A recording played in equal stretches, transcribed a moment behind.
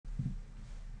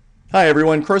Hi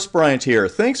everyone, Chris Bryant here.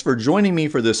 Thanks for joining me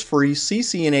for this free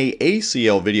CCNA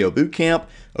ACL Video Boot Camp.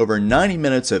 Over 90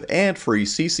 minutes of ad-free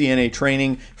CCNA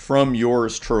training from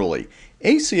yours truly.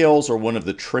 ACLs are one of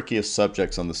the trickiest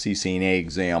subjects on the CCNA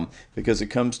exam because it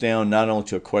comes down not only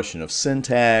to a question of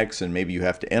syntax and maybe you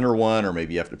have to enter one or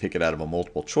maybe you have to pick it out of a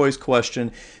multiple choice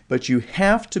question, but you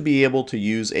have to be able to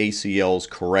use ACLs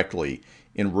correctly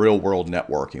in real-world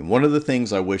networking. One of the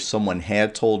things I wish someone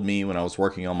had told me when I was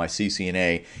working on my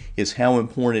CCNA is how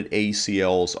important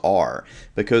ACLs are,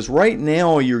 because right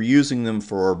now you're using them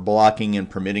for blocking and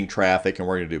permitting traffic, and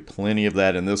we're going to do plenty of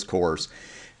that in this course.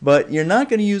 But you're not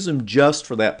going to use them just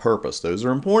for that purpose. Those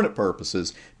are important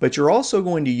purposes, but you're also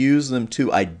going to use them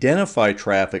to identify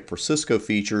traffic for Cisco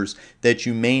features that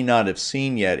you may not have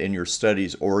seen yet in your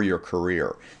studies or your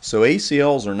career. So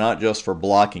ACLs are not just for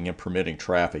blocking and permitting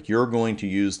traffic. You're going to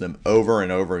use them over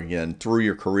and over again through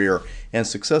your career, and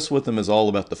success with them is all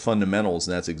about the fundamentals,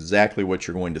 and that's exactly what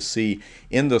you're going to see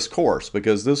in this course,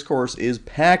 because this course is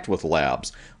packed with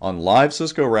labs on live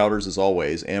Cisco routers as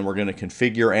always, and we're going to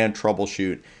configure and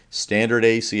troubleshoot standard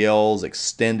ACLs,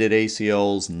 extended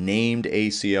ACLs, named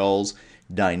ACLs,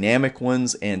 dynamic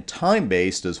ones, and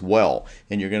time-based as well.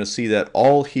 And you're going to see that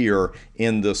all here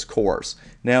in this course.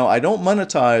 Now, I don't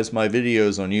monetize my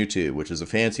videos on YouTube, which is a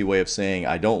fancy way of saying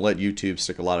I don't let YouTube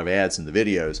stick a lot of ads in the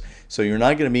videos, so you're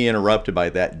not going to be interrupted by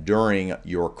that during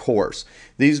your course.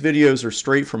 These videos are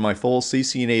straight from my full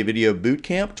CCNA Video Boot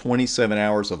Camp, 27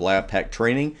 hours of lab-packed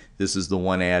training. This is the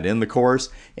one ad in the course,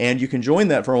 and you can join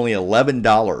that for only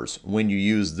 $11 when you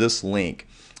use this link.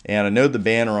 And I know the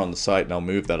banner on the site, and I'll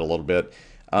move that a little bit.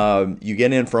 You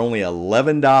get in for only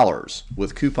 $11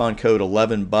 with coupon code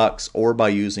 11 bucks, or by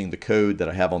using the code that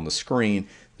I have on the screen.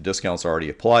 The discount's already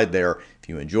applied there. If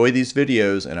you enjoy these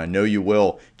videos, and I know you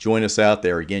will, join us out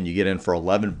there. Again, you get in for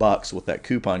 11 bucks with that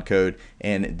coupon code,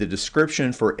 and the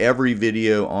description for every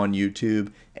video on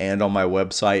YouTube and on my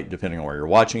website, depending on where you're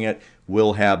watching it,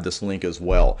 will have this link as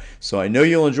well. So I know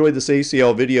you'll enjoy this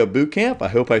ACL Video Boot Camp. I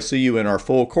hope I see you in our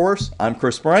full course. I'm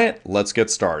Chris Bryant. Let's get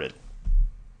started.